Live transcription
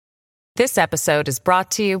This episode is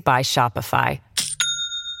brought to you by Shopify.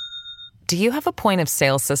 Do you have a point of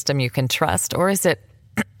sale system you can trust, or is it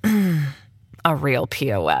a real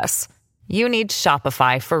POS? You need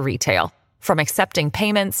Shopify for retail. From accepting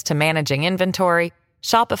payments to managing inventory,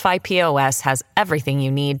 Shopify POS has everything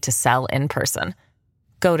you need to sell in person.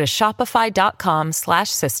 Go to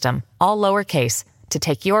shopify.com/system, all lowercase, to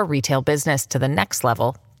take your retail business to the next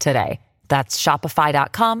level today. That's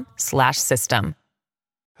shopify.com/system.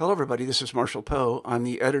 Hello, everybody. This is Marshall Poe. I'm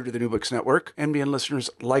the editor of the New Books Network. NBN listeners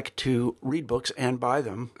like to read books and buy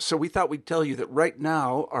them. So we thought we'd tell you that right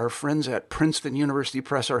now, our friends at Princeton University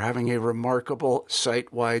Press are having a remarkable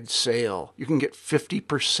site-wide sale. You can get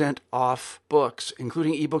 50% off books,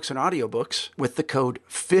 including ebooks and audiobooks, with the code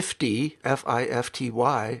 50,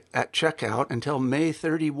 F-I-F-T-Y, at checkout until May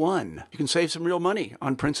 31. You can save some real money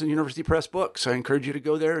on Princeton University Press books. I encourage you to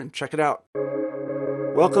go there and check it out.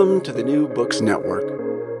 Welcome to the New Books Network.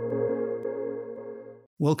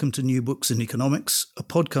 Welcome to New Books in Economics, a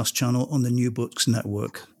podcast channel on the New Books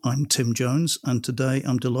Network. I'm Tim Jones, and today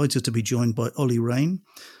I'm delighted to be joined by Ollie Rehn,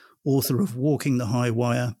 author of Walking the High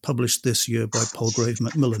Wire, published this year by Palgrave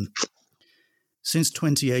Macmillan. Since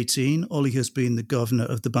 2018, Ollie has been the governor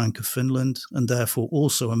of the Bank of Finland and therefore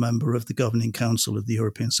also a member of the Governing Council of the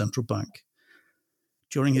European Central Bank.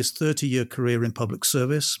 During his 30-year career in public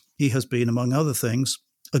service, he has been, among other things,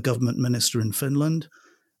 a government minister in Finland,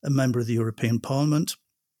 a member of the European Parliament,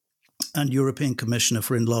 and European Commissioner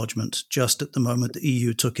for Enlargement, just at the moment the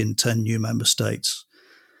EU took in 10 new member states.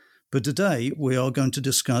 But today we are going to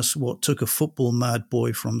discuss what took a football mad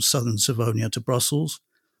boy from southern Savonia to Brussels,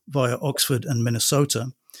 via Oxford and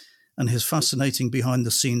Minnesota, and his fascinating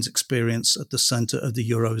behind-the-scenes experience at the centre of the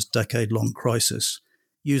Euro's decade-long crisis,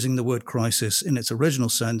 using the word crisis in its original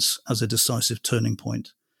sense as a decisive turning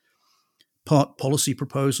point. Part policy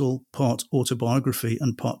proposal, part autobiography,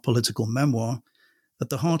 and part political memoir, at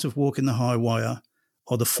the heart of Walking the High Wire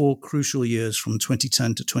are the 4 crucial years from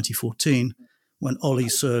 2010 to 2014 when Ollie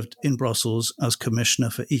served in Brussels as Commissioner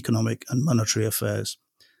for Economic and Monetary Affairs.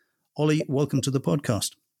 Ollie, welcome to the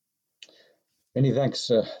podcast. Many thanks,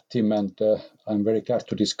 Tim, and I'm very glad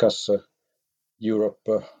to discuss Europe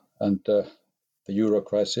and the Euro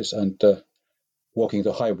crisis and Walking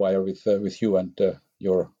the High Wire with you and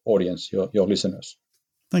your audience, your listeners.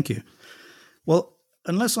 Thank you. Well,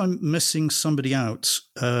 unless I'm missing somebody out,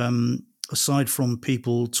 aside from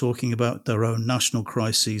people talking about their own national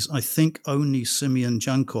crises, I think only Simeon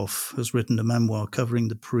Jankov has written a memoir covering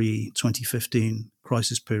the pre-2015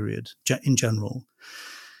 crisis period in general.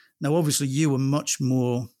 Now, obviously, you were much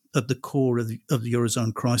more at the core of the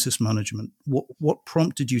Eurozone crisis management. What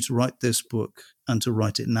prompted you to write this book and to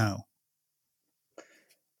write it now?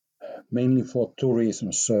 Mainly for 2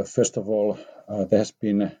 reasons. First of all, there has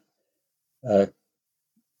been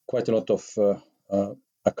quite a lot of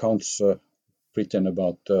accounts written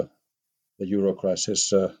about the Euro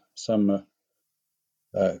crisis, some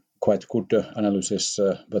quite good analysis,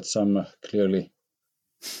 but some clearly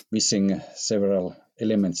missing several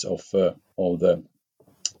elements of the,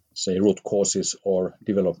 say, root causes or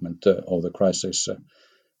development of the crisis.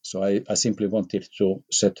 So I simply wanted to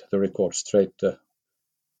set the record straight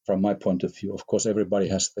from my point of view. Of course, everybody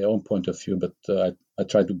has their own point of view, but I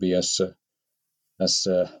try to be as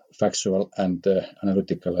factual and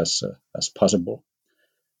analytical as possible.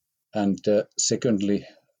 And secondly,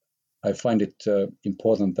 I find it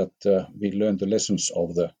important that we learn the lessons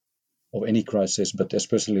of any crisis, but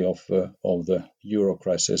especially of the Euro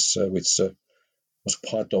crisis, which was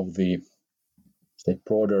part of the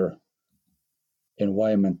broader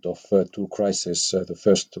environment of 2 crises. The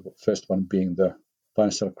first one being the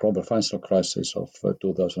global financial crisis of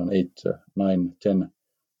 2008, 9, 10.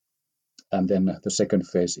 And then the second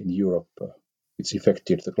phase in Europe, which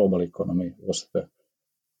affected the global economy, was the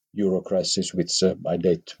Euro crisis, which I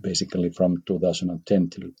date basically from 2010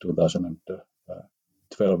 till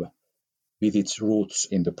 2012, with its roots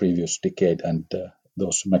in the previous decade and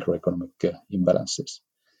those macroeconomic imbalances.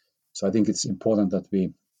 So I think it's important that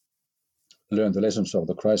we learn the lessons of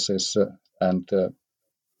the crisis. And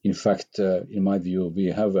in fact, in my view, we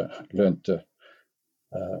have learned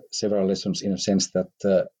several lessons in a sense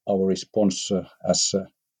that our response as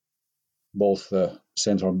both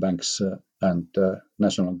central banks and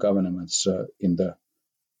national governments in the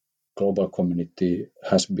global community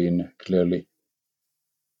has been clearly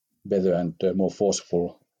better and more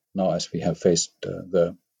forceful now as we have faced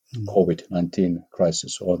the COVID-19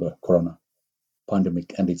 crisis or the corona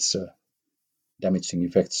pandemic and its damaging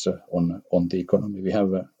effects on the economy. We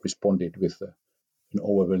have responded with an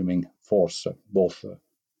overwhelming force, both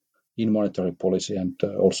in monetary policy and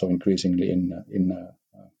also increasingly in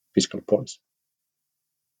fiscal policy.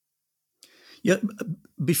 Yeah,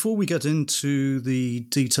 before we get into the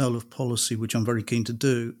detail of policy, which I'm very keen to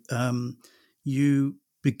do, you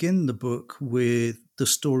begin the book with the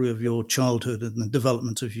story of your childhood and the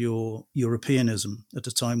development of your Europeanism at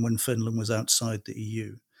a time when Finland was outside the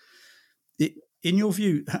EU. In your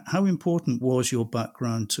view, how important was your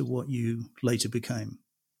background to what you later became?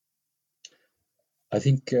 I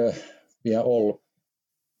think we are all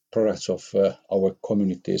products of our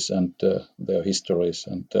communities and their histories,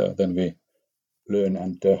 and then we learn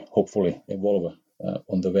and hopefully evolve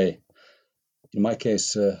on the way. In my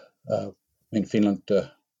case, in Finland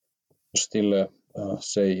was still,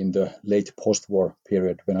 say, in the late post-war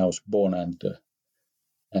period when I was born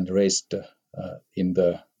and raised in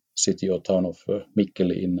the city or town of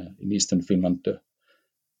Mikkeli in eastern Finland.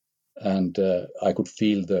 And I could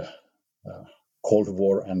feel the Cold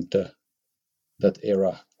War and that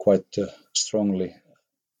era quite strongly.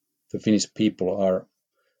 The Finnish people are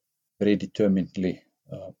very determinedly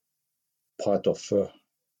part of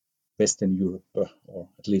Western Europe, or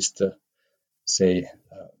at least say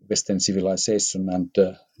Western civilization, and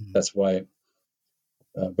that's why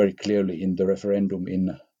very clearly in the referendum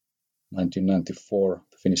in 1994,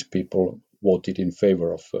 the Finnish people voted in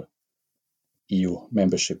favor of EU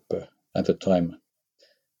membership at the time.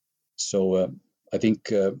 So I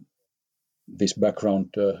think this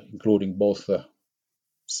background, including both,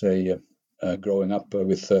 growing up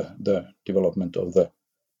with the development of the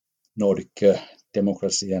Nordic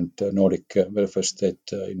democracy and Nordic welfare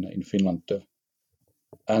state in Finland,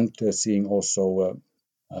 and seeing also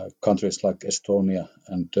countries like Estonia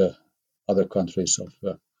and other countries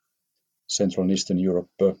of Central and Eastern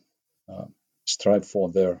Europe strive for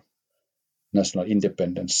their national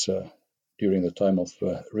independence during the time of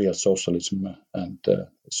real socialism and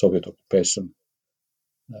Soviet occupation.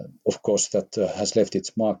 Of course, that has left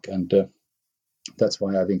its mark, and that's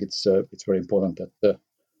why I think it's very important that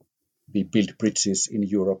we build bridges in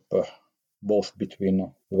Europe, both between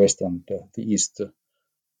the West and the East,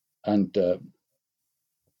 and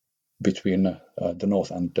between the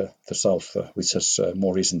North and the South, which has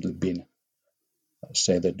more recently been,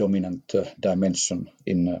 say, the dominant dimension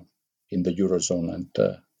in the Eurozone and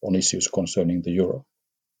on issues concerning the Euro.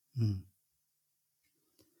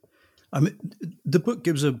 I mean, the book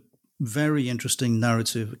gives a very interesting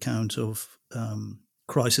narrative account of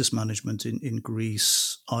crisis management in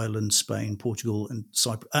Greece, Ireland, Spain, Portugal, and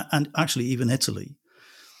Cyprus, and actually even Italy.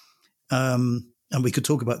 And we could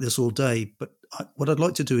talk about this all day, but what I'd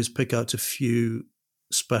like to do is pick out a few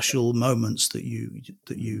special moments that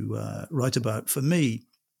you write about. For me,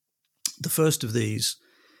 the first of these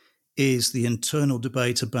is the internal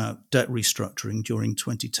debate about debt restructuring during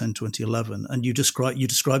 2010-2011. And you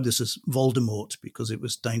describe this as Voldemort because it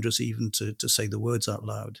was dangerous even to say the words out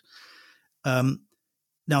loud.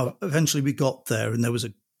 Now, eventually we got there and there was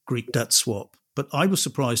a Greek debt swap. But I was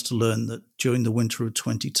surprised to learn that during the winter of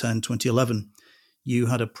 2010-2011, you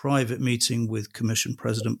had a private meeting with Commission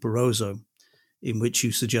President Barroso in which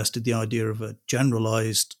you suggested the idea of a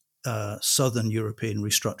generalized Southern European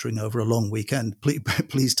restructuring over a long weekend.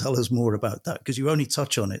 Please tell us more about that, because you only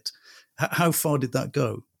touch on it. How far did that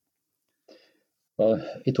go? Well,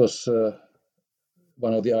 it was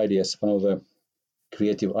one of the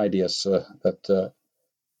creative ideas that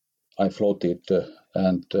I floated,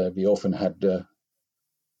 and we often had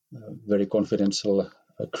very confidential,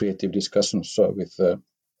 creative discussions with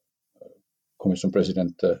Commission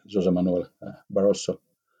President José Manuel Barroso.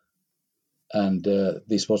 And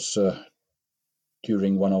this was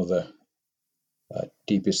during one of the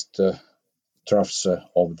deepest troughs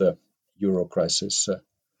of the Euro crisis,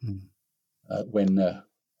 when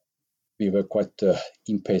we were quite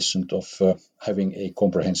impatient of having a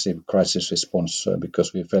comprehensive crisis response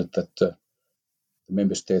because we felt that the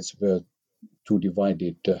member states were too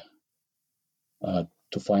divided to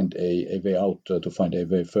find a way out, to find a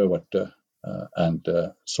way forward and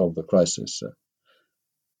solve the crisis.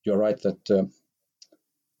 You're right that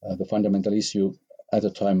the fundamental issue at the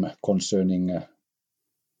time concerning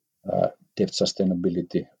debt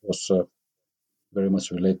sustainability was very much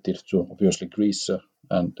related to, obviously, Greece,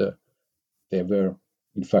 and there were,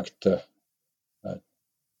 in fact,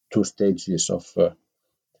 two stages of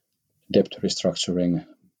debt restructuring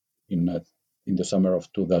in the summer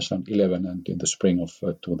of 2011 and in the spring of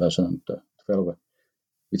 2012,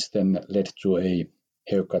 which then led to a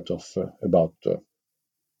haircut of about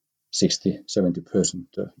 60-70%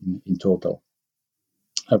 in total,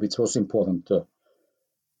 which was important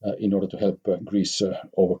in order to help Greece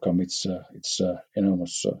overcome its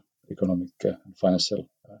enormous economic and financial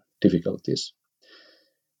difficulties.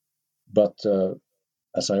 But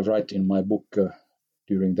as I write in my book,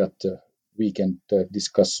 during that weekend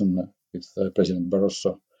discussion with President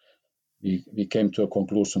Barroso, we came to a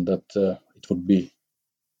conclusion that it would be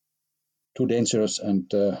too dangerous and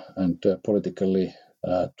politically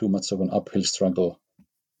too much of an uphill struggle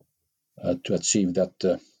to achieve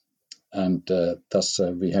that, and thus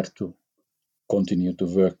we had to continue to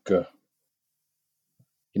work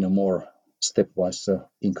in a more stepwise,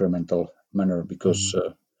 incremental manner, because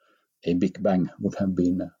a big bang would have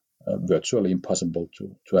been virtually impossible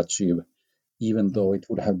to achieve, even though it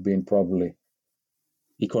would have been probably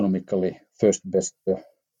economically first best.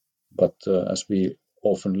 But as we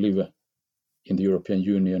often live in the European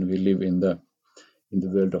Union, we live in the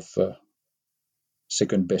world of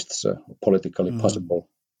second bests, politically possible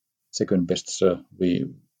second bests.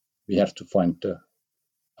 We have to find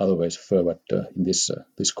other ways forward in this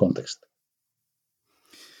context.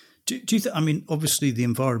 Do you think? I mean, obviously, the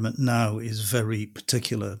environment now is very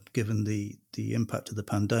particular given the impact of the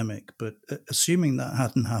pandemic. But assuming that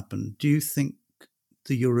hadn't happened, do you think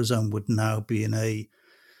the Eurozone would now be in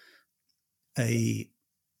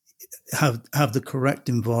have the correct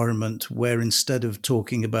environment where, instead of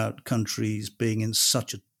talking about countries being in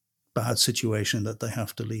such a bad situation that they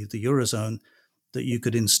have to leave the Eurozone, that you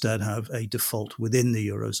could instead have a default within the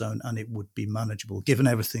Eurozone and it would be manageable, given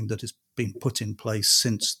everything that has been put in place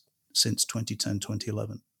since 2010,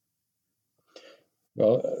 2011?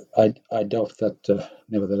 Well, I doubt that.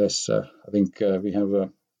 Nevertheless, I think we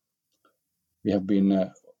have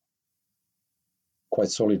been quite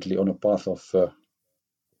solidly on a path of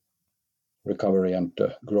recovery and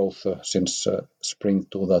growth since spring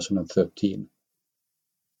 2013.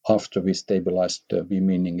 After we stabilized, we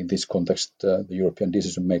meaning in this context the European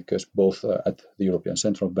decision makers, both at the European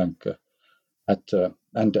Central Bank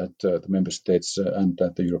and at the member states and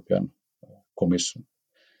at the European Commission.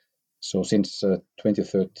 So since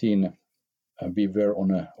 2013, we were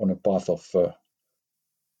on a path of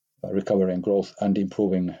recovery and growth and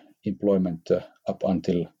improving employment up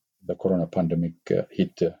until the corona pandemic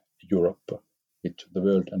hit Europe, hit the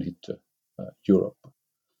world and hit Europe.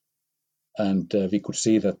 And we could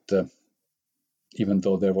see that even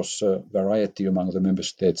though there was variety among the member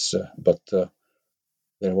states, but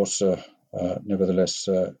there was nevertheless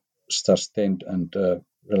sustained and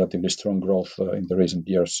relatively strong growth in the recent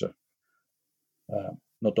years,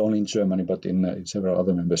 not only in Germany, but in several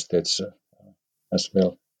other member states as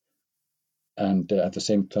well. And at the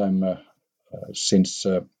same time, since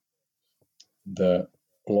the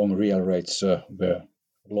long real rates were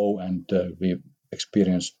low and we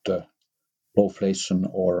experienced lowflation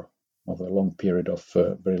or of a long period of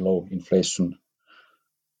very low inflation,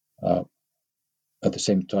 at the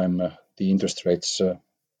same time the interest rates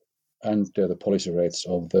and the policy rates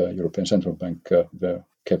of the European Central Bank were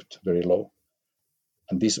kept very low.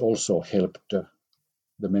 And this also helped the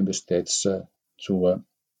member states to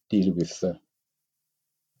deal with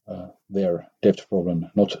their debt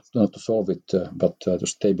problem, not to solve it, but to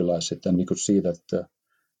stabilize it. And we could see that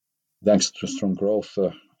thanks to strong growth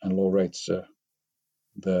and low rates,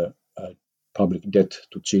 the public debt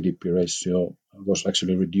to GDP ratio was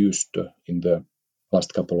actually reduced in the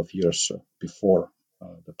last couple of years before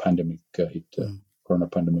the pandemic corona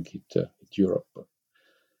pandemic hit Europe.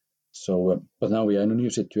 So, but now we are in a new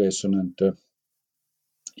situation, and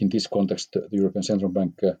in this context, the European Central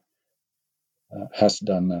Bank has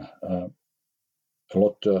done a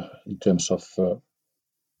lot in terms of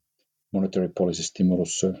monetary policy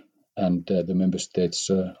stimulus, and the member states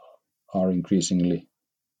are increasingly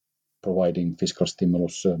providing fiscal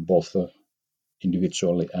stimulus both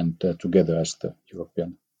individually and together as the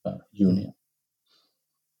European Union.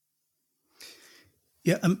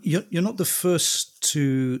 Yeah, you're not the first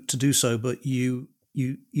to do so, but you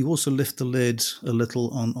also lift the lid a little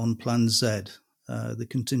on Plan Z, the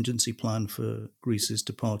contingency plan for Greece's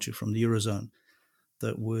departure from the Eurozone,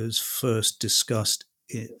 that was first discussed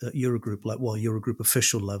at Eurogroup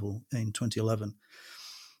official level in 2011.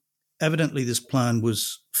 Evidently, this plan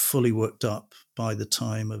was fully worked up by the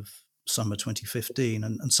time of summer 2015,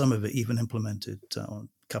 and some of it even implemented on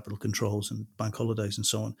capital controls and bank holidays and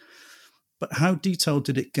so on. But how detailed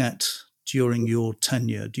did it get during your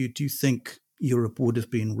tenure? Do you think Europe would have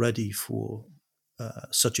been ready for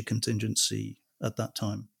such a contingency at that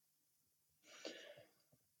time?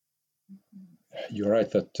 You're right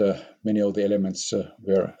that many of the elements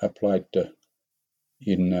were applied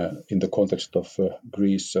in the context of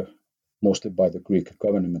Greece, mostly by the Greek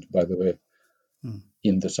government, by the way,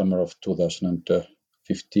 in the summer of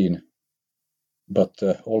 2015, but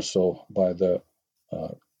also by the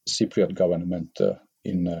Cypriot government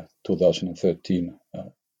in 2013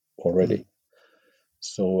 already.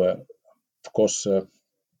 So, of course,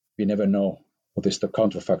 we never know what is the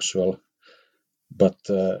counterfactual, but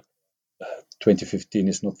 2015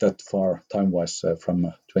 is not that far time-wise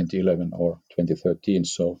from 2011 or 2013.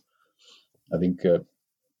 So I think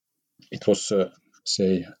it was,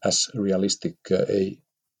 say, as realistic a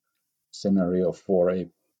scenario for a.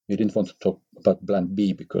 We didn't want to talk about Plan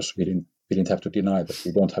B because we didn't have to deny that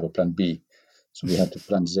we don't have a Plan B, so we had to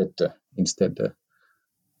Plan Z instead,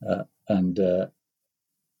 and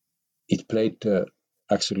it played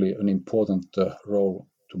actually an important role,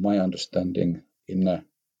 to my understanding, in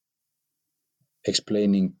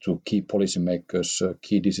explaining to key policymakers,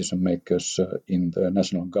 key decision makers in the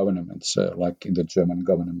national governments, like in the German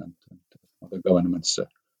government and other governments,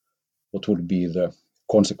 what would be the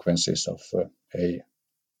consequences of a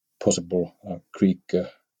possible Greek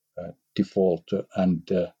default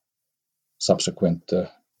and subsequent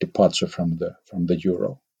departure from the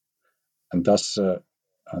euro, and thus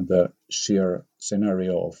the sheer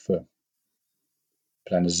scenario of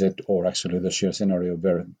Plan Z, or actually the sheer scenario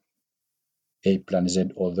where a Plan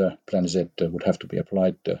Z or the Plan Z would have to be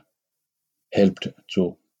applied, helped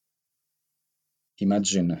to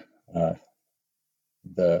imagine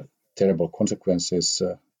the terrible consequences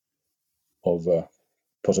of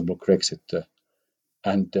possible Brexit,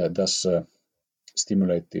 and thus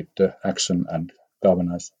stimulated action and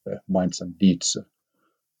galvanized minds and deeds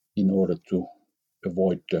in order to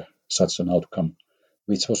avoid such an outcome,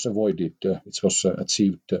 which was avoided, which was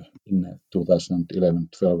achieved in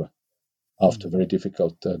 2011-12 after very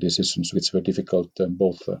difficult decisions, which were difficult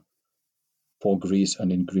both for Greece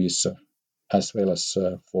and in Greece, as well as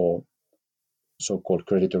for so-called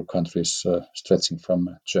creditor countries stretching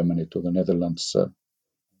from Germany to the Netherlands,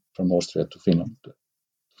 from Austria to Finland.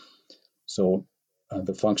 So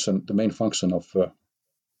the main function of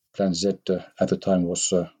Plan Z at the time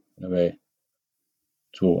was, in a way,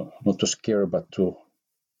 not to scare, but to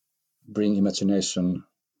bring imagination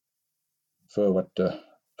forward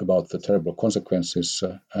about the terrible consequences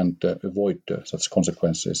and avoid such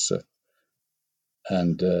consequences.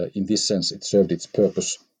 And in this sense, it served its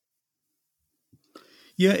purpose.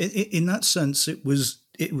 Yeah, in that sense, it was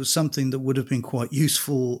something that would have been quite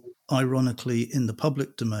useful, ironically, in the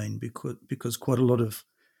public domain, because quite a lot of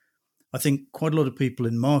people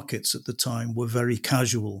in markets at the time were very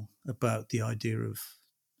casual about the idea of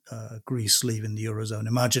Greece leaving the Eurozone,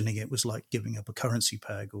 imagining it was like giving up a currency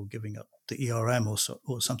peg or giving up the ERM or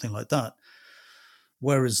something like that.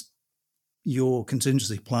 Whereas your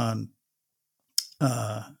contingency plan,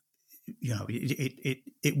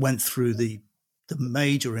 it went through the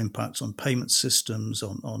major impacts on payment systems,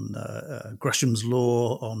 on Gresham's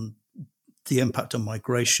law, on the impact on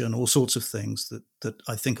migration, all sorts of things that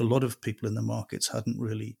I think a lot of people in the markets hadn't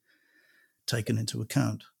really taken into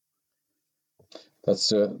account.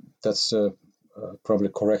 That's probably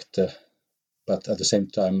correct, but at the same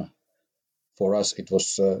time, for us, it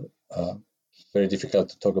was very difficult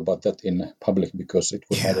to talk about that in public, because it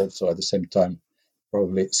would have also at the same time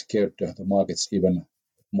probably scared the markets even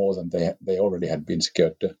more than they already had been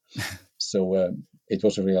scared. So it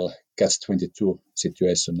was a real catch-22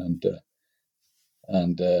 situation,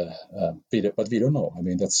 but we don't know. I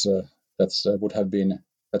mean, that would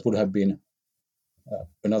have been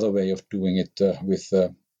another way of doing it with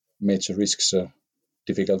major risks.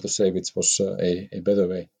 Difficult to say which was a better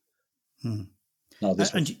way. Now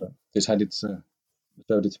this had served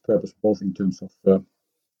its purpose both in terms of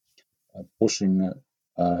pushing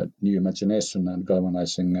new imagination and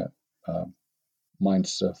galvanizing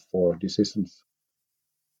minds for decisions,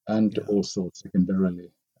 and also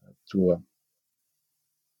secondarily to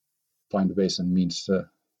find ways and means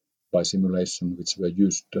by simulation, which were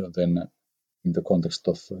used then in the context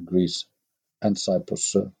of Greece and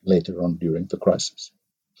Cyprus later on during the crisis.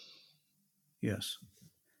 Yes.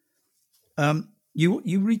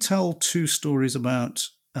 You retell two stories about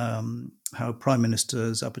how Prime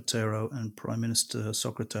Minister Zapatero and Prime Minister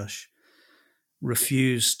Socrates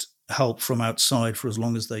refused help from outside for as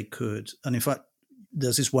long as they could. And in fact,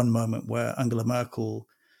 there's this one moment where Angela Merkel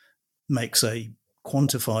makes a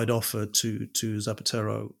quantified offer to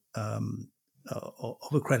Zapatero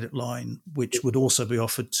of a credit line, which would also be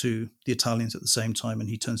offered to the Italians at the same time, and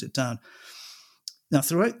he turns it down. Now,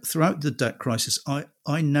 throughout the debt crisis,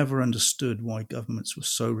 I never understood why governments were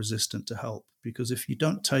so resistant to help, because if you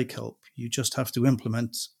don't take help, you just have to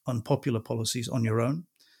implement unpopular policies on your own.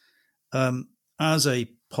 As a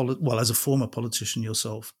former politician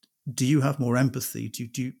yourself, do you have more empathy?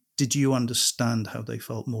 Did you understand how they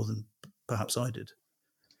felt more than perhaps I did?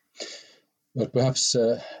 Well, perhaps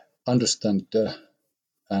understand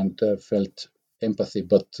and felt empathy,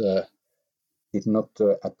 but did not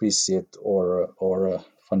appreciate or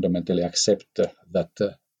fundamentally accept that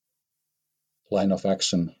line of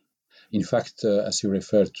action. In fact, as you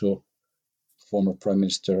referred to former Prime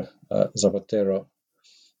Minister Zapatero,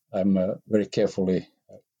 I'm very carefully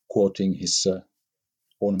quoting his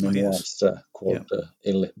own memoirs called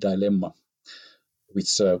El Dilemma,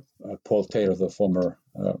 which Paul Taylor, the former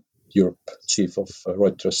Europe chief of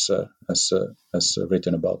Reuters, has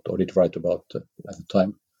written about or did write about at the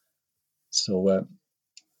time. So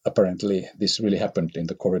apparently this really happened in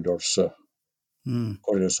the corridors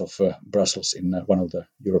of Brussels in one of the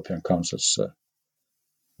European councils,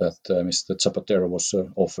 that Mr. Zapatero was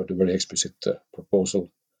offered a very explicit proposal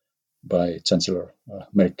by Chancellor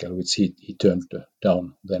Merkel, which he turned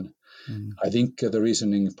down then. I think the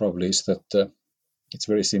reasoning probably is that it's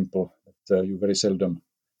very simple. That you very seldom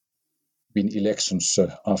win elections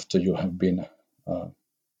after you have been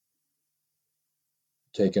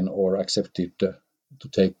taken or accepted to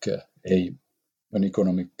take an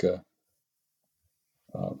economic,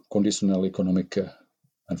 conditional economic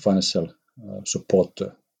and financial support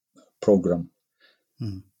program.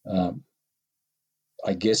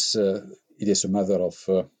 I guess it is a matter of,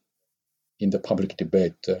 in the public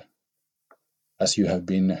debate, as you have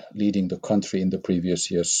been leading the country in the previous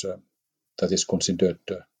years, that is considered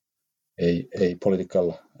a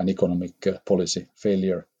political and economic policy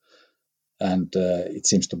failure. And it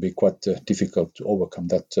seems to be quite difficult to overcome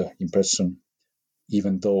that impression,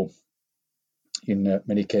 even though in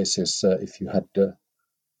many cases, if you had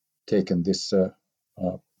taken this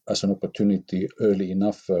as an opportunity early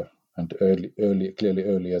enough and clearly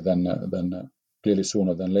earlier than clearly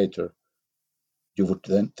sooner than later, you would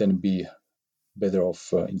then be better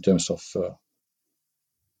off in terms of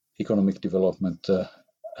economic development,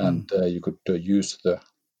 and you could use the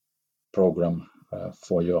program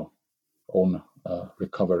for your own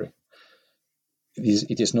recovery.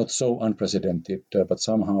 It is not so unprecedented, but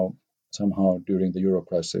somehow during the Euro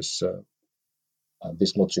crisis,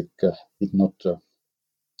 this logic did not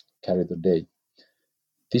carry the day.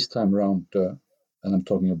 This time around, and I'm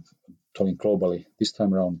talking globally, this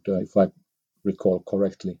time around, if I recall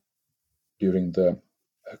correctly, during the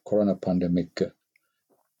corona pandemic,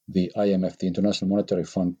 the IMF, the International Monetary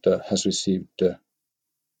Fund, has received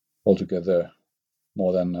altogether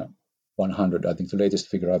more than 100. I think the latest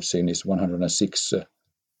figure I've seen is 106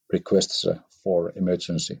 requests for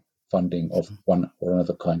emergency funding of one or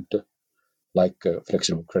another kind, like a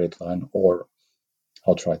flexible credit line or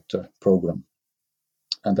outright program.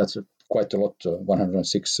 And that's quite a lot,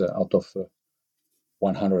 106 out of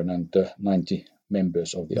 190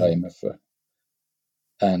 members of the IMF.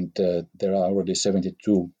 And there are already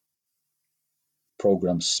 72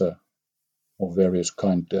 programs of various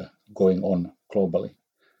kind going on globally.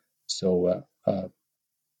 So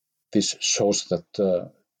this shows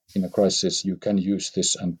that in a crisis you can use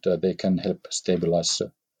this, and they can help stabilize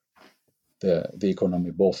the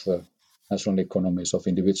economy, both national economies of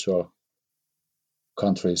individual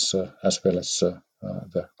countries as well as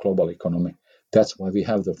the global economy. That's why we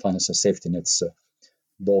have the financial safety nets,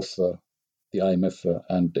 both the IMF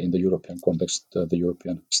and in the European context, the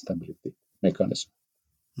European Stability Mechanism.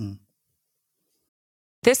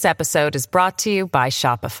 This episode is brought to you by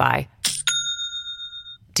Shopify.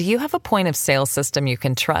 Do you have a point of sale system you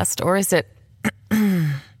can trust, or is it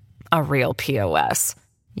a real POS?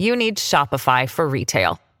 You need Shopify for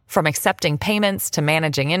retail. From accepting payments to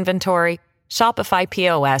managing inventory, Shopify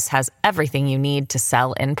POS has everything you need to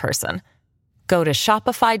sell in person. Go to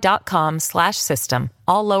shopify.com/system,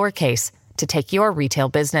 all lowercase, to take your retail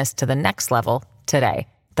business to the next level today.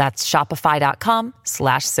 That's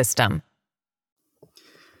shopify.com/system.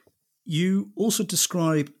 You also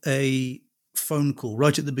describe a phone call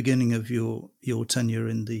right at the beginning of your tenure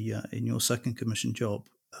in your second commission job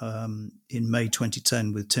in May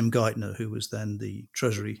 2010 with Tim Geithner, who was then the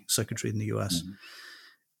Treasury Secretary in the US.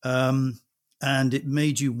 And it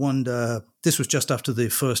made you wonder, this was just after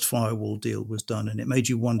the first firewall deal was done, and it made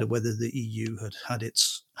you wonder whether the EU had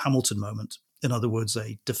its Hamilton moment. In other words,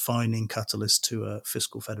 a defining catalyst to a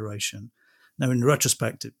fiscal federation. Now, in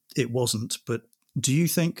retrospect, it wasn't, but do you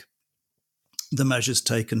think the measures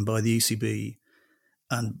taken by the ECB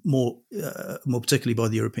and more particularly by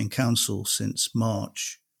the European Council since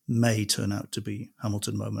March may turn out to be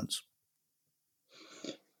Hamilton moments?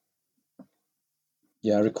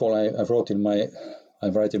 Yeah, I recall I write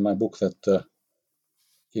in my book that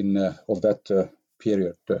of that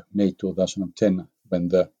period, May 2010, when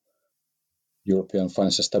the European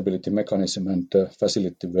Financial Stability Mechanism and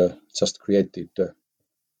facility were just created,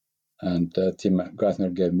 and Tim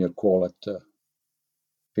Geithner gave me a call at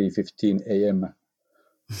 3:15 a.m.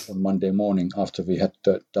 on Monday morning after we had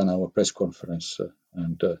done our press conference.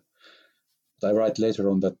 And I write later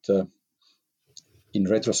on that in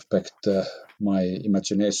retrospect, my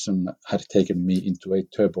imagination had taken me into a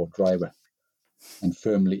turbo drive and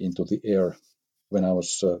firmly into the air when I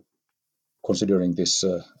was considering this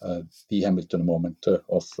the Hamilton moment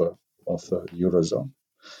of Eurozone.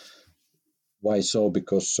 Why so?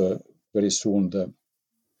 Because very soon the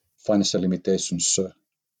financial limitations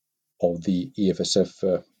of the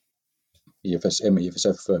EFSF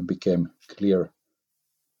became clear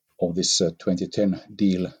of this 2010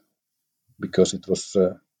 deal, because it was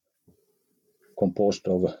composed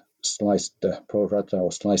of sliced pro rata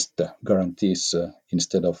or sliced guarantees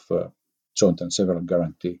instead of joint and several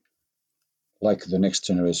guarantee, like the Next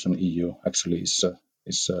Generation EU actually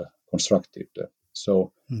is constructed.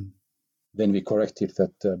 So then we corrected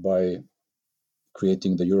that by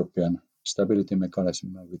creating the European Stability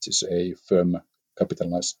Mechanism, which is a firm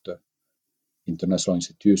capitalized international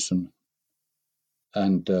institution.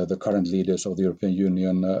 And the current leaders of the European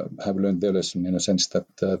Union have learned their lesson in a sense that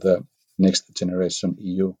the Next Generation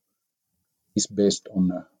EU is based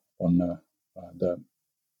on the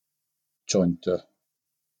joint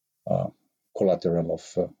collateral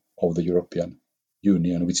of the European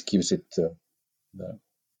Union, which gives it the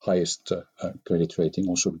highest credit rating,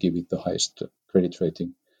 also give it the highest credit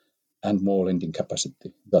rating and more lending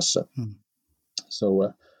capacity. Thus,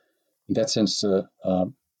 so in that sense,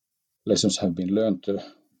 lessons have been learned.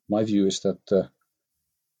 My view is that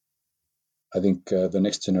I think the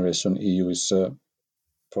Next Generation EU is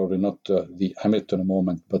probably not the Hamilton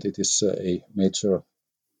moment, but it is a major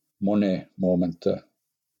Monnet moment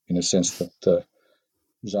in a sense that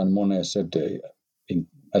Jean Monnet said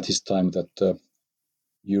at his time that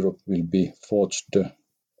Europe will be forged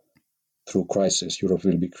through crisis. Europe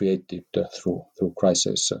will be created through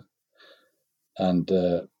crisis. And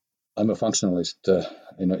I'm a functionalist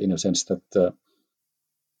in a sense that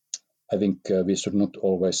I think we should not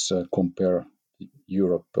always compare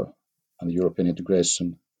Europe and European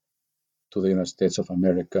integration to the United States of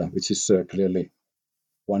America, which is clearly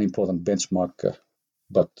one important benchmark,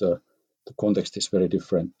 but the context is very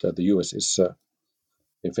different. The US is a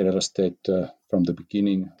federal state from the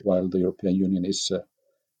beginning, while the European Union is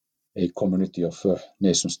a community of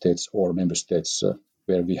nation states or member states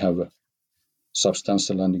where we have a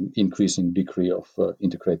substantial and increasing degree of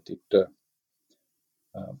integrated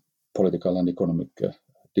political and economic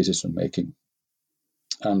decision making.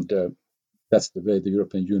 And that's the way the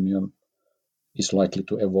European Union is likely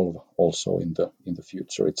to evolve also in the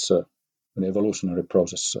future. It's an evolutionary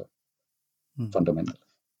process fundamentally.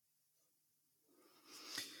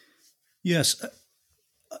 Yes.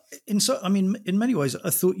 In many ways, I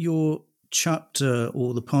thought your chapter,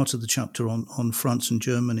 or the part of the chapter on France and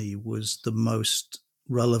Germany, was the most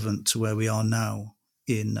relevant to where we are now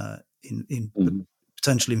in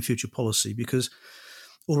potentially in future policy,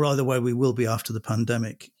 or rather where we will be after the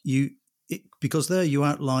pandemic. Because there you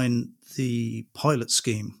outline the pilot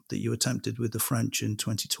scheme that you attempted with the French in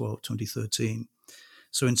 2012, 2013.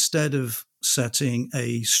 So instead of setting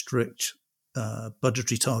a strict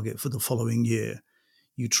budgetary target for the following year,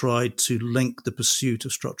 you tried to link the pursuit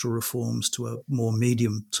of structural reforms to a more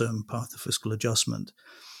medium-term path of fiscal adjustment.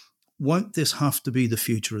 Won't this have to be the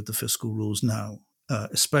future of the fiscal rules now,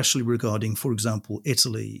 especially regarding, for example,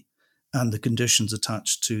 Italy and the conditions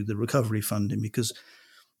attached to the recovery funding? Because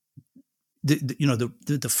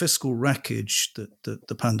the fiscal wreckage that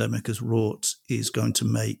the pandemic has wrought is going to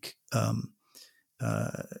make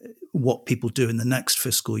what people do in the next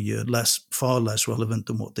fiscal year far less relevant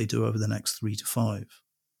than what they do over the next 3 to 5.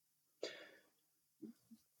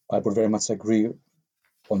 I would very much agree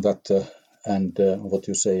on that and what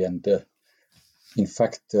you say. And in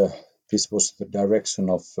fact, this was the direction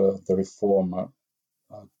of the reform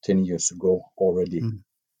 10 years ago already.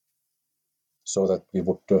 So that we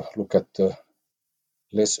would look at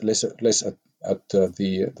less at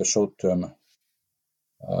the short-term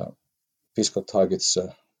fiscal targets,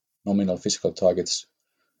 nominal fiscal targets,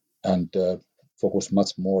 and focus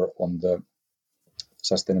much more on the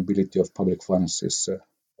sustainability of public finances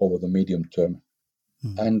over the medium term,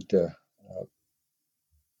 and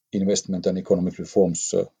investment and economic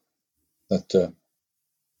reforms that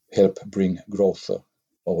help bring growth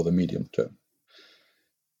over the medium term.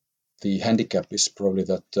 The handicap is probably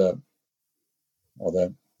that, or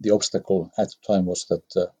the obstacle at the time was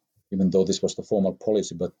that even though this was the formal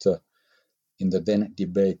policy, but in the then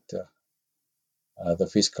debate, the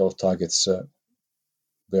fiscal targets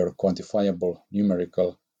were quantifiable,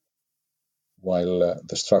 numerical, while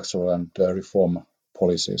the structural and reform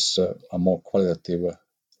policies are more qualitative,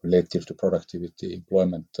 related to productivity,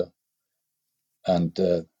 employment, and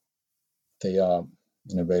they are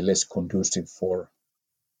in a way less conducive for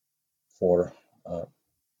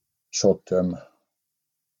short-term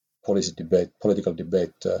political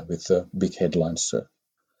debate with big headlines.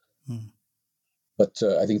 But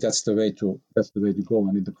I think that's the way to go.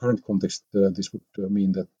 And in the current context, this would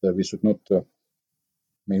mean that we should not.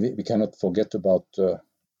 Maybe we cannot forget about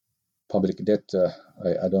public debt.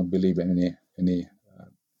 I don't believe in any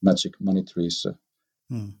magic money trees.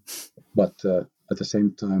 But at the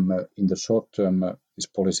same time, in the short term, this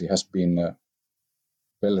policy has been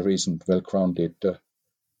well-reasoned, well-grounded,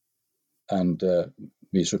 and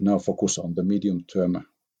we should now focus on the medium term,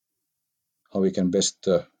 how we can best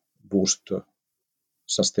boost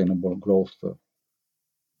sustainable growth,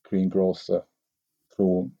 green growth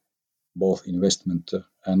through both investment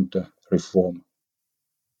and reform.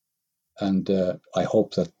 And I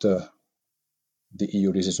hope that the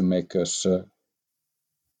EU decision makers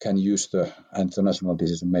can use and the national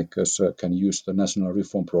decision makers can use the national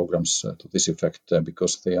reform programs to this effect,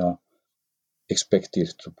 because they are expected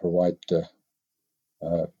to provide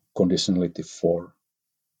conditionality for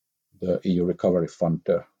the EU Recovery Fund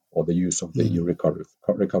or the use of the EU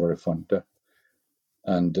Recovery Fund.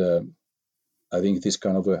 And I think this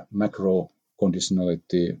kind of a macro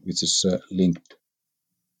conditionality, which is linked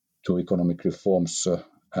to economic reforms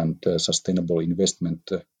and sustainable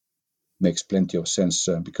investment, makes plenty of sense,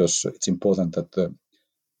 because it's important that the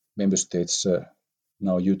member states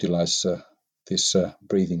now utilize this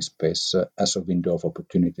breathing space as a window of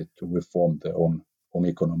opportunity to reform their own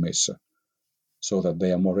economies, so that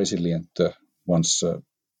they are more resilient once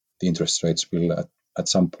the interest rates will at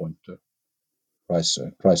some point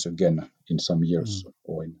rise again in some years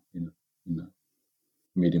or in the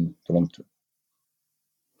medium to long term.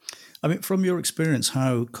 I mean, from your experience,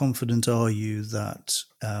 how confident are you that,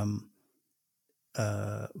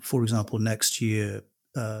 for example, next year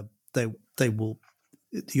the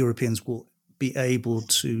Europeans will be able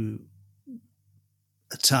to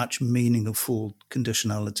attach meaningful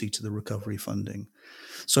conditionality to the recovery funding?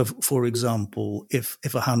 So, for example, if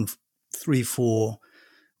 3-4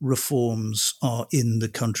 reforms are in the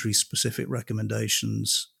country-specific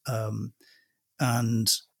recommendations,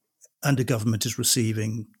 and the government is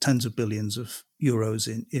receiving tens of billions of euros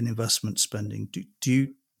in investment spending, do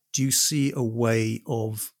you see a way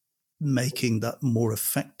of making that more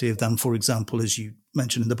effective than, for example, as you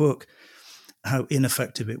mentioned in the book, how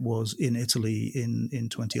ineffective it was in Italy in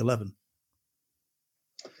 2011?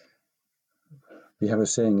 We have a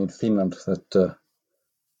saying in Finland that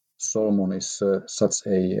salmon is such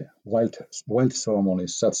a wild salmon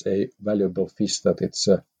is such a valuable fish that it's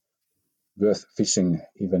worth fishing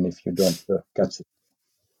even if you don't catch it.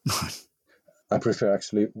 I prefer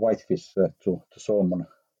actually whitefish to salmon.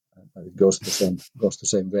 It goes the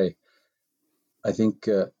same way. I think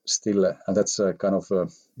still, and that's kind of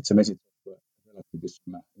it's a message of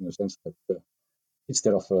relativism in a sense that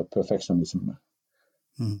instead of perfectionism,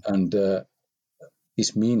 and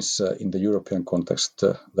this means in the European context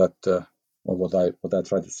that, or what I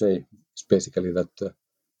try to say is basically that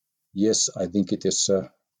yes, I think it is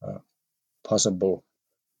possible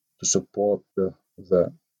to support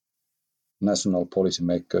the national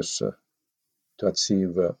policymakers to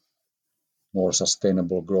achieve more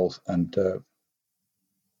sustainable growth and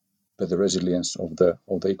better resilience of the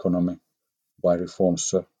economy by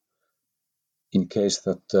reforms. In case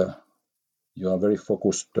that you are very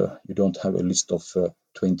focused, you don't have a list of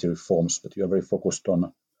 20 reforms, but you are very focused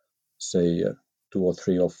on, say, 2 or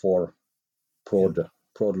 3 or 4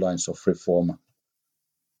 broad lines of reform,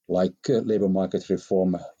 like labor market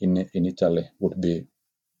reform in Italy would be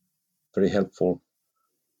very helpful,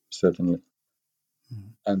 certainly.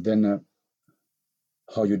 And then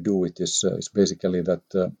how you do it is basically that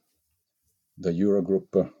the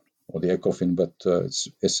Eurogroup or the ECOFIN, but it's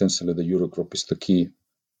essentially the Eurogroup is the key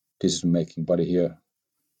decision-making body here.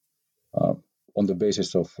 On the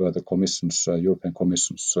basis of the Commission's, European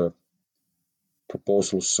Commission's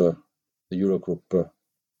proposals, the Eurogroup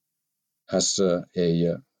has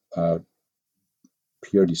a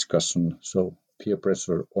peer discussion, so peer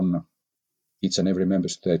pressure on each and every member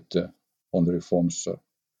state on the reforms.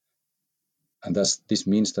 And this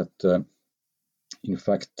means that, in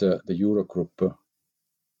fact, the Eurogroup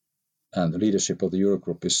and the leadership of the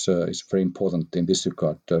Eurogroup is very important in this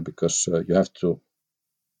regard, because you have to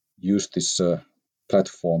use this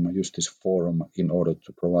platform, use this forum in order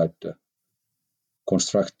to provide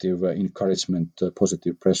constructive encouragement,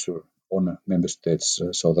 positive pressure on member states,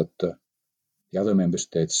 so that the other member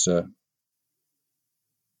states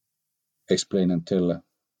explain and tell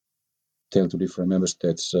tell to different member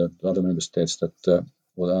states, other member states, that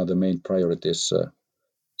what are the main priorities,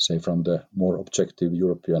 say from the more objective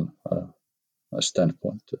European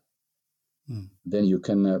standpoint. Then you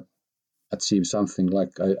can achieve something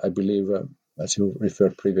like, I believe, as you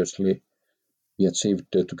referred previously, we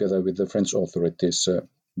achieved together with the French authorities,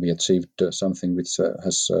 we achieved something which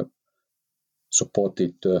has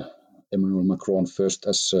supported Emmanuel Macron first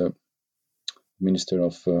as Minister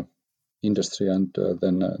of Industry and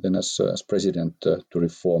then as President to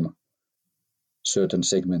reform certain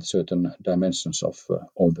segments, certain dimensions of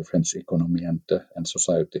the French economy and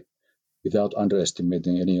society, without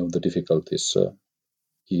underestimating any of the difficulties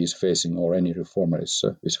he is facing or any reformer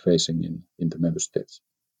is facing in the member states.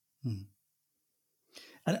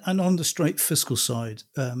 And on the straight fiscal side,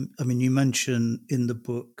 you mention in the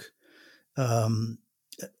book a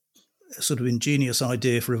sort of ingenious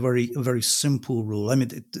idea for a very simple rule. I mean,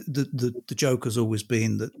 the joke has always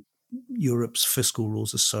been that Europe's fiscal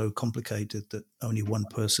rules are so complicated that only one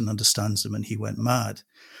person understands them, and he went mad.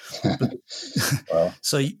 But, wow.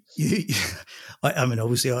 So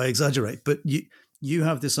obviously I exaggerate, but you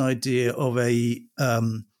have this idea of a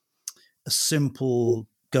simple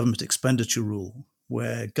government expenditure rule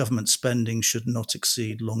where government spending should not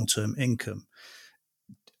exceed long-term income.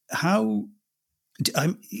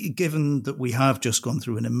 Given that we have just gone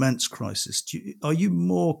through an immense crisis, are you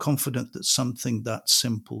more confident that something that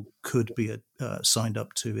simple could be signed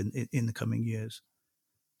up to in the coming years?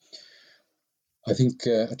 I think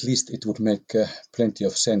at least it would make plenty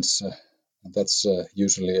of sense. That's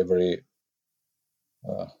usually a very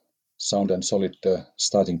sound and solid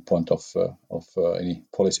starting point of any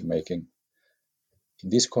policy making. In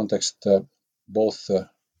this context, both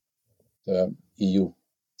the EU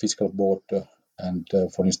Fiscal Board and,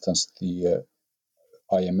 for instance, the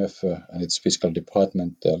IMF and its fiscal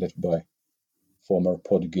department, led by former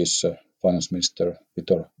Portuguese Finance Minister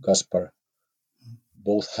Vítor Gaspar,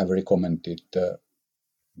 both have recommended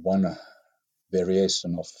one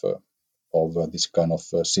variation of this kind of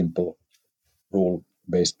simple rule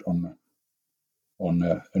based on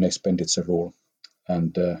an expenditure rule.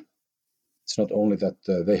 And it's not only that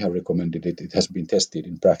they have recommended it, it has been tested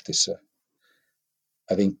in practice.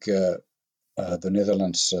 I think the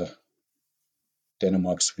Netherlands,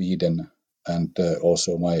 Denmark, Sweden, and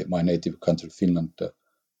also my native country, Finland,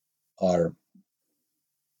 are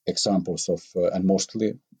examples of, and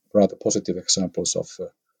mostly rather positive examples of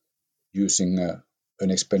using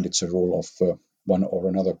an expenditure rule of one or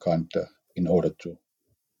another kind in order to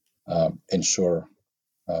ensure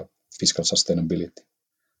fiscal sustainability.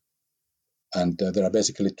 And there are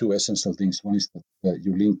basically two essential things. One is that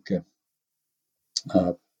you link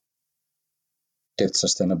debt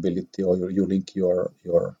sustainability, or you link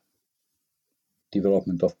your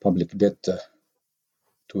development of public debt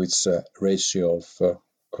to its ratio of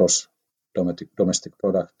gross domestic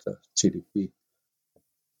product, GDP,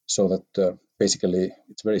 so that basically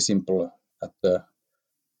it's very simple at the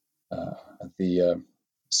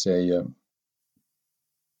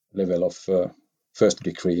level of first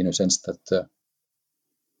degree, in a sense that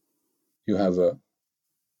you have a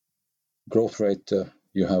growth rate,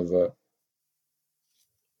 you have a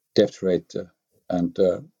debt rate, and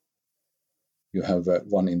you have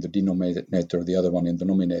one in the denominator, the other one in the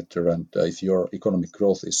numerator. And if your economic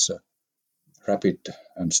growth is rapid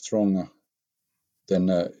and strong, then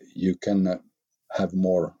you can have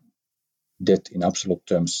more debt in absolute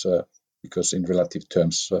terms, because in relative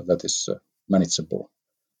terms that is manageable.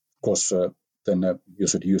 Of course, then you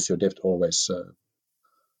should use your debt always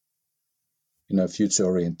in a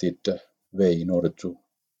future-oriented way in order to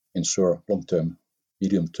ensure long-term,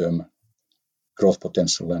 medium-term growth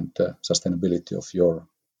potential and sustainability of your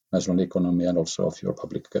national economy and also of your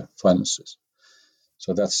public finances.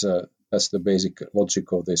 So that's the basic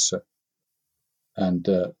logic of this. And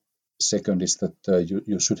second is that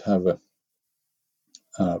you should have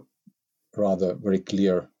a rather very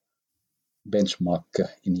clear benchmark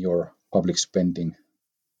in your public spending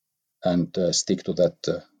and stick to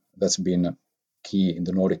that. That's been key in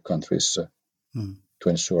the Nordic countries to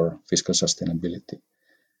ensure fiscal sustainability.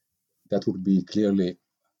 That would be clearly,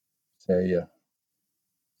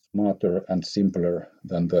 smarter and simpler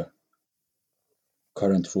than the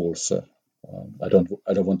current rules. I don't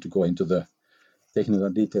want to go into the technical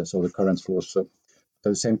details of the current rules. At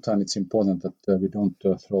the same time, it's important that we don't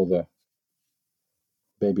throw the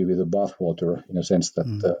baby with the bathwater, in a sense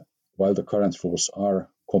that while the current rules are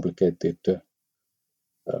complicated,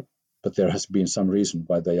 but there has been some reason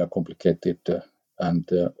why they are complicated, and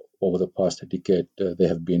over the past decade they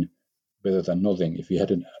have been better than nothing. If we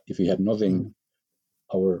had nothing,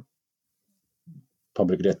 our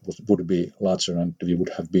public debt would be larger, and we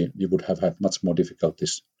would have had much more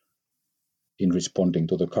difficulties in responding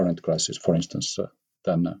to the current crisis, for instance,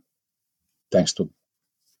 than thanks to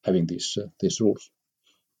having these rules.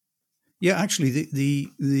 Yeah, actually,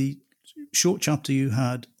 the short chapter you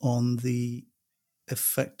had on the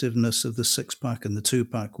effectiveness of the 6-pack and the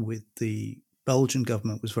 2-pack with the Belgian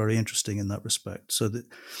government was very interesting in that respect. So that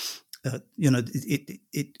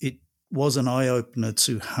it was an eye opener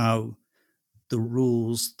to how the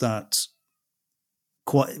rules that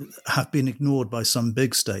quite have been ignored by some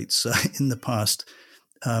big states in the past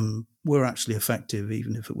were actually effective,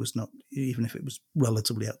 even if it was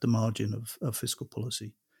relatively at the margin of fiscal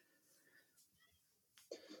policy.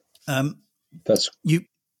 That's you.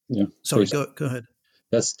 Yeah. Sorry, go ahead.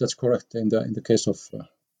 That's correct. In the case of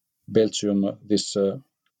Belgium, this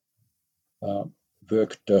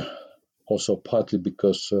worked also partly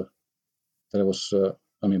because there was.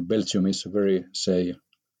 Belgium is a very,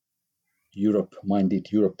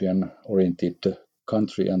 Europe-minded, European-oriented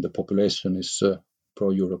country, and the population is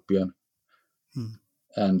pro-European.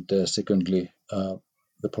 And secondly,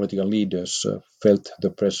 the political leaders felt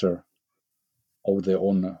the pressure of their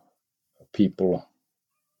own people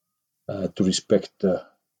to respect the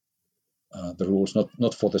rules,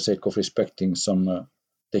 not for the sake of respecting some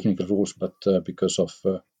technical rules, but because of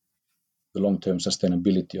the long-term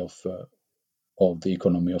sustainability of the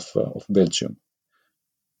economy of Belgium.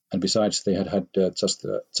 And besides, they had just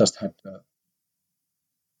had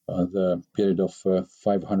the period of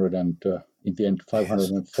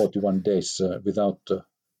 541 days without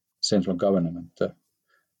central government.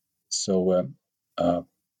 So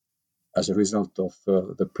as a result of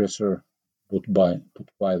the pressure put by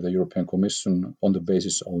the European Commission on the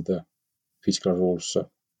basis of the fiscal rules,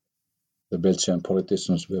 the Belgian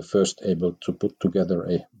politicians were first able to put together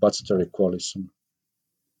a budgetary coalition.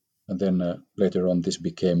 And then later on, this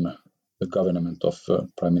became the government of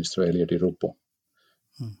Prime Minister Elie de Rupo.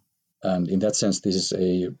 And in that sense, this is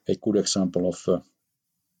a good example of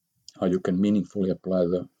how you can meaningfully apply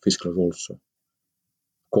the fiscal rules. Of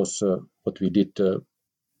course, what we did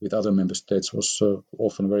with other member states was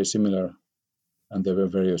often very similar, and there were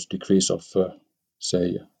various degrees of,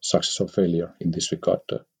 success or failure in this regard.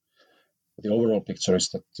 The overall picture is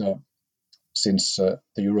that since the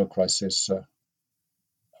euro crisis,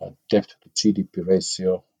 debt to GDP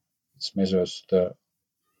ratio, it measures the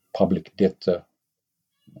public debt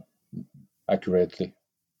accurately,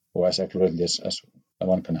 or as accurately as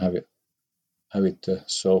one can have it.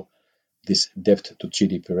 So this debt to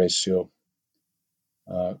GDP ratio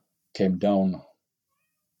came down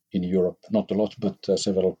in Europe, not a lot, but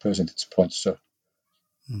several percentage points,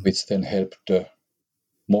 which then helped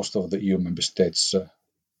most of the EU member states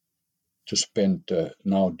to spend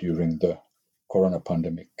now during the corona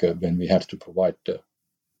pandemic, when we had to provide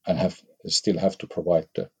and still have to provide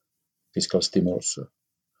fiscal stimulus.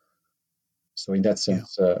 So in that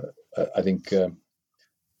sense, I think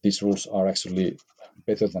these rules are actually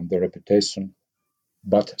better than their reputation,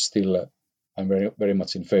 but still I'm very, very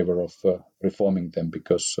much in favor of reforming them,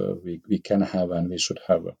 because we can have and we should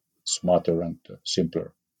have smarter and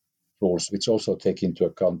simpler rules, which also take into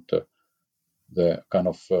account the kind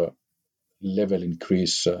of level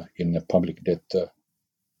increase in the public debt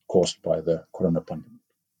caused by the corona pandemic.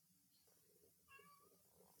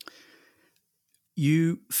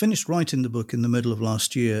 You finished writing the book in the middle of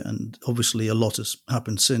last year, and obviously a lot has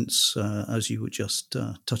happened since, as you were just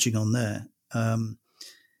touching on there. And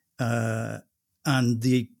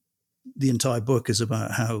the entire book is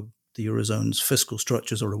about how the Eurozone's fiscal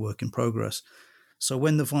structures are a work in progress. So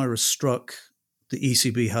when the virus struck, the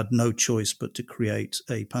ECB had no choice but to create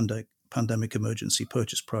a Pandemic Emergency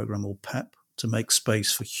Purchase Programme, or PEP, to make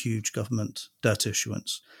space for huge government debt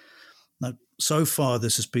issuance. Now, so far,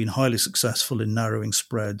 this has been highly successful in narrowing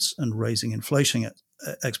spreads and raising inflation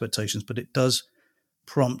expectations, but it does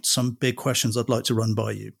prompt some big questions I'd like to run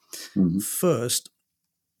by you. Mm-hmm. First,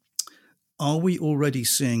 are we already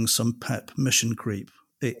seeing some PEP mission creep?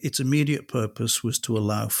 Its immediate purpose was to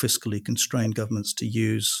allow fiscally constrained governments to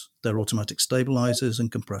use their automatic stabilizers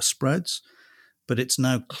and compress spreads, but it's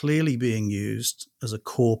now clearly being used as a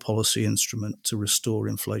core policy instrument to restore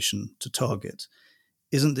inflation to target.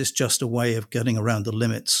 Isn't this just a way of getting around the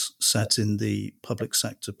limits set in the Public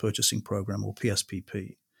Sector Purchasing Programme, or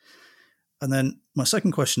PSPP? And then my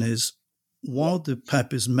second question is, while the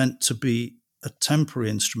PEP is meant to be a temporary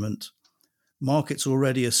instrument, markets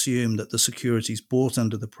already assume that the securities bought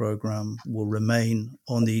under the programme will remain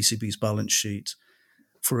on the ECB's balance sheet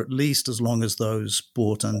for at least as long as those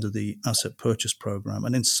bought under the asset purchase programme.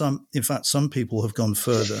 And in fact, some people have gone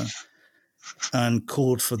further and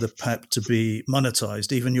called for the PEP to be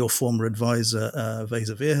monetized. Even your former advisor,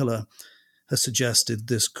 Vesa Vierhela, has suggested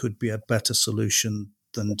this could be a better solution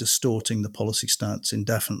than distorting the policy stance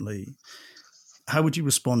indefinitely. How would you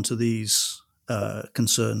respond to these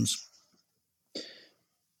concerns?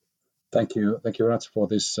 Thank you very much for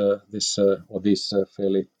these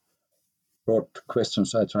fairly broad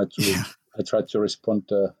questions. I tried to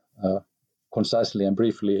respond concisely and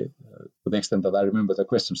briefly to the extent that I remember the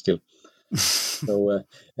question still. So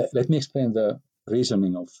let me explain the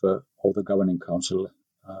reasoning of the Governing Council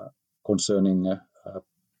concerning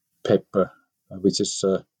PEP, which is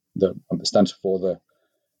stands for the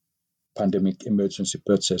Pandemic Emergency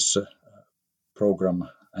Purchase Program.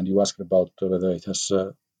 And you asked about whether it has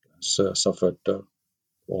suffered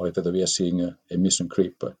or whether we are seeing a mission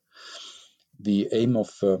creep. The aim of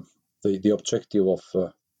the objective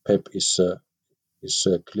of PEP is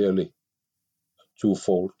clearly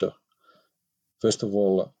twofold. First of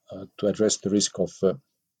all, to address the risk of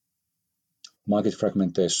market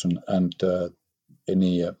fragmentation and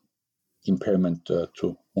any impairment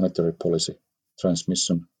to monetary policy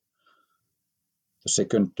transmission. The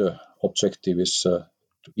second objective is to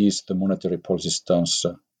ease the monetary policy stance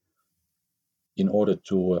in order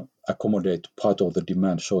to accommodate part of the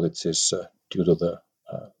demand shortages due to the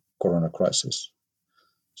corona crisis,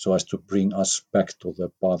 so as to bring us back to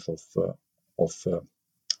the path of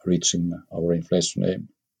reaching our inflation aim.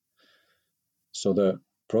 So the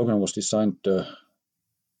program was designed to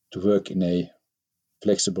work in a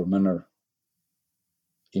flexible manner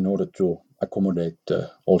in order to accommodate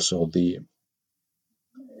also the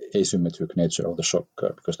asymmetric nature of the shock,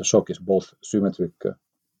 because the shock is both symmetric,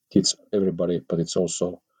 hits everybody, but it's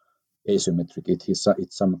also asymmetric. It hits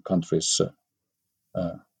some countries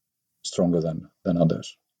stronger than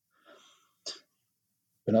others.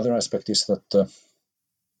 Another aspect is that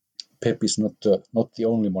PEP is not the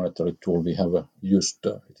only monetary tool we have used.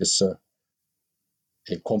 It is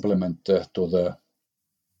a complement to the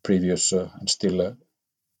previous and still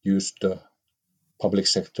used public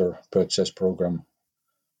sector purchase program,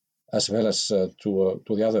 as well as to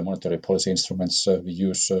the other monetary policy instruments we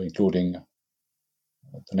use, including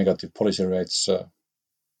the negative policy rates,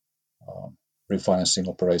 refinancing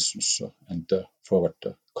operations, and forward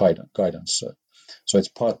guidance. So it's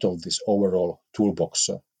part of this overall toolbox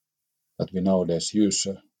that we nowadays use,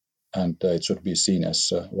 and it should be seen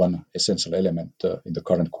as one essential element in the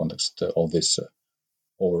current context of this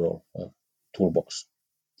overall toolbox.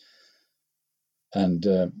 And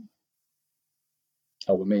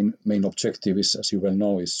our main objective is, as you well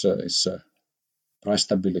know, is price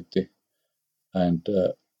stability, and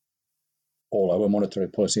all our monetary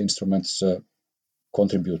policy instruments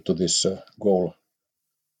contribute to this goal.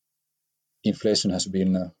 Inflation has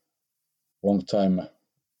been a long time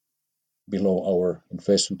below our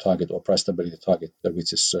inflation target or price stability target,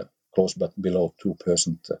 which is close but below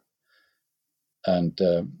 2%. And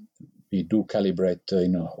we do calibrate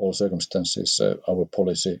in all circumstances our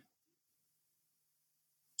policy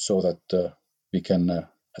so that we can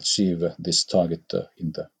achieve this target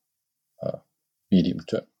in the medium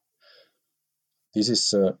term. This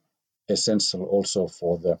is essential also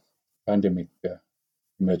for the Pandemic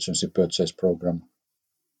Emergency Purchase Program,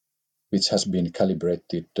 which has been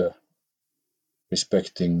calibrated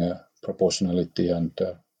respecting proportionality and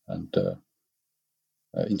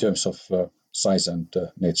in terms of size and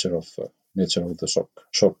nature of the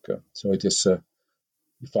shock. So it is,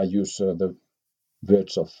 if I use the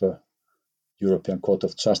words of European Court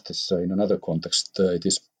of Justice in another context,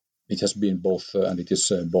 it has been both, and it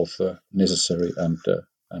is both necessary and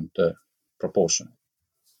proportionate.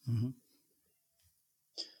 Mm-hmm.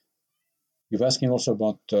 You're asking also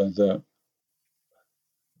about the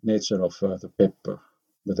nature of the PEP,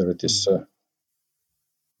 whether it is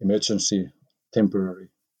emergency, temporary,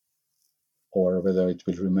 or whether it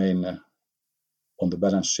will remain on the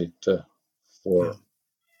balance sheet for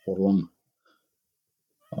long,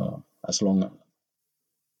 as long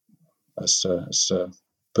as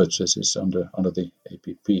purchases under the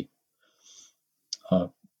APP.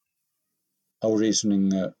 Our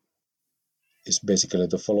reasoning is basically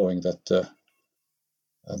the following: that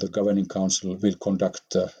the Governing Council will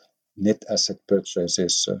conduct net asset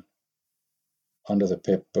purchases under the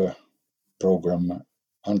PEP program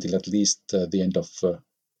until at least the end of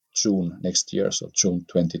June next year, so June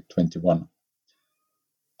 2021.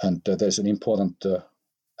 And there's an important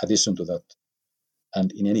addition to that.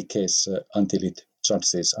 And in any case, until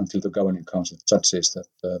the Governing Council judges that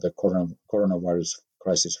the coronavirus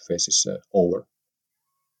crisis phase is over.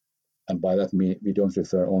 And by that we don't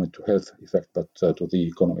refer only to health effect, but to the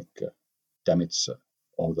economic damage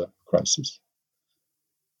of the crisis.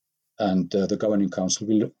 And the Governing Council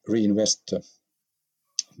will reinvest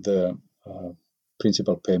the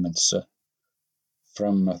principal payments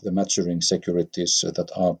from the maturing securities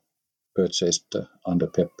that are purchased under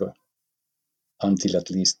PEP until at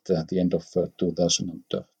least the end of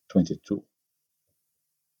 2022.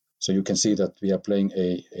 So you can see that we are playing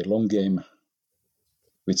a long game,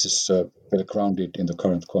 which is well grounded in the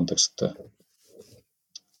current context.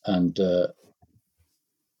 And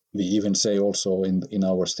we even say also in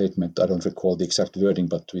our statement, I don't recall the exact wording,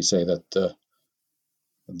 but we say that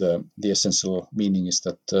the essential meaning is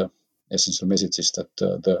that essential message is that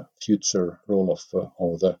the future role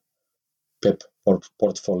of the PEP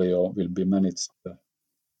portfolio will be managed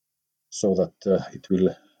so that it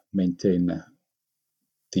will maintain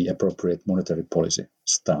the appropriate monetary policy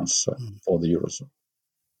stance for the Eurozone.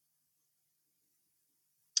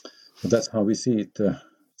 So that's how we see it,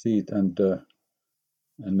 and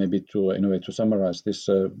maybe to summarize, this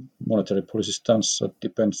monetary policy stance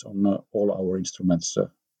depends on all our instruments,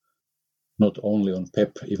 not only on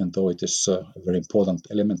PEP, even though it is a very important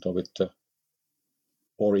element of it,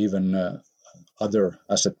 or even other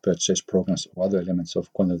asset purchase programs or other elements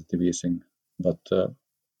of quantitative easing, but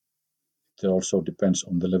it also depends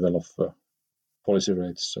on the level of policy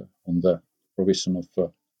rates, on the provision of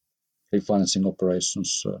refinancing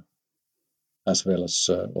operations, as well as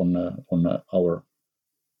on our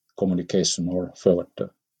communication or forward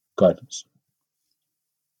guidance.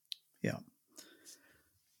 Yeah.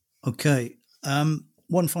 Okay.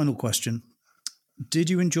 One final question. Did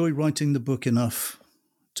you enjoy writing the book enough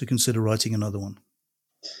to consider writing another one?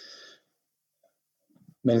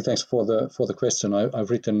 Many thanks for the question. I've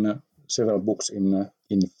written several books in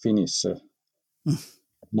Finnish,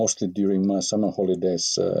 mostly during my summer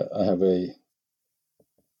holidays. I have a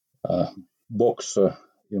box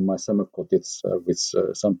in my summer cottage, which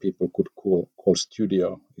some people could call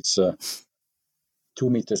studio. It's 2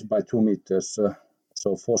 meters by 2 meters,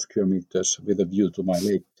 so 4 square meters with a view to my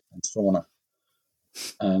lake and sauna.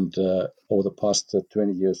 And over the past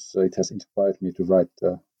 20 years, it has inspired me to write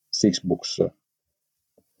 6 books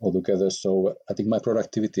altogether. So I think my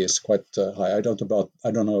productivity is quite high. I don't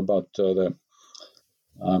know about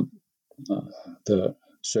the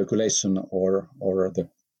circulation or the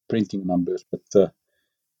printing numbers, but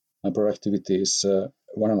my productivity is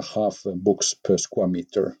 1.5 books per square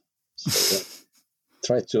meter. So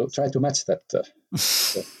try to match that.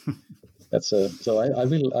 So I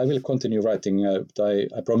will continue writing.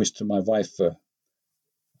 I promised to my wife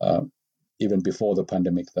even before the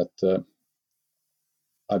pandemic that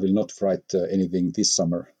I will not write anything this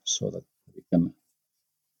summer, so that we can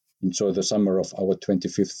enjoy the summer of our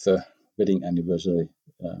 25th wedding anniversary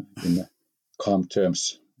in calm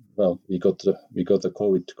terms. Well, we got the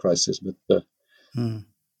COVID crisis, but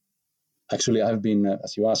actually, I've been,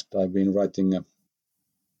 as you asked, I've been writing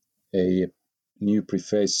a new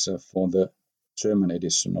preface for the German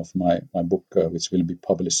edition of my book, which will be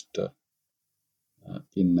published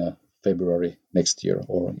in February next year,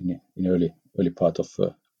 or in early part of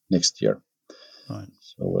next year. Right.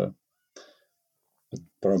 So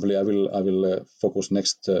probably I will focus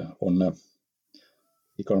next on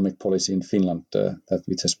economic policy in Finland, that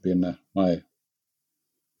which has been my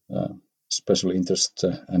special interest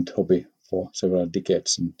and hobby for several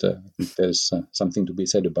decades, and I think there is something to be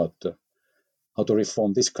said about how to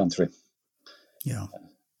reform this country. Yeah,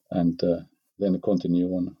 and then continue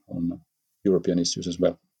on European issues as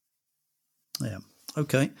well. Yeah.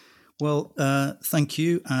 Okay. Well, thank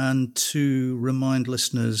you. And to remind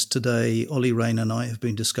listeners, today Olli Rehn and I have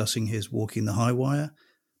been discussing his Walking the High Wire,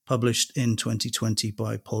 published in 2020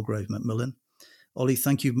 by Palgrave Macmillan. Olli,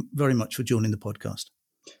 thank you very much for joining the podcast.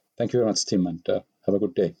 Thank you very much, Tim, and have a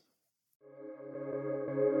good day.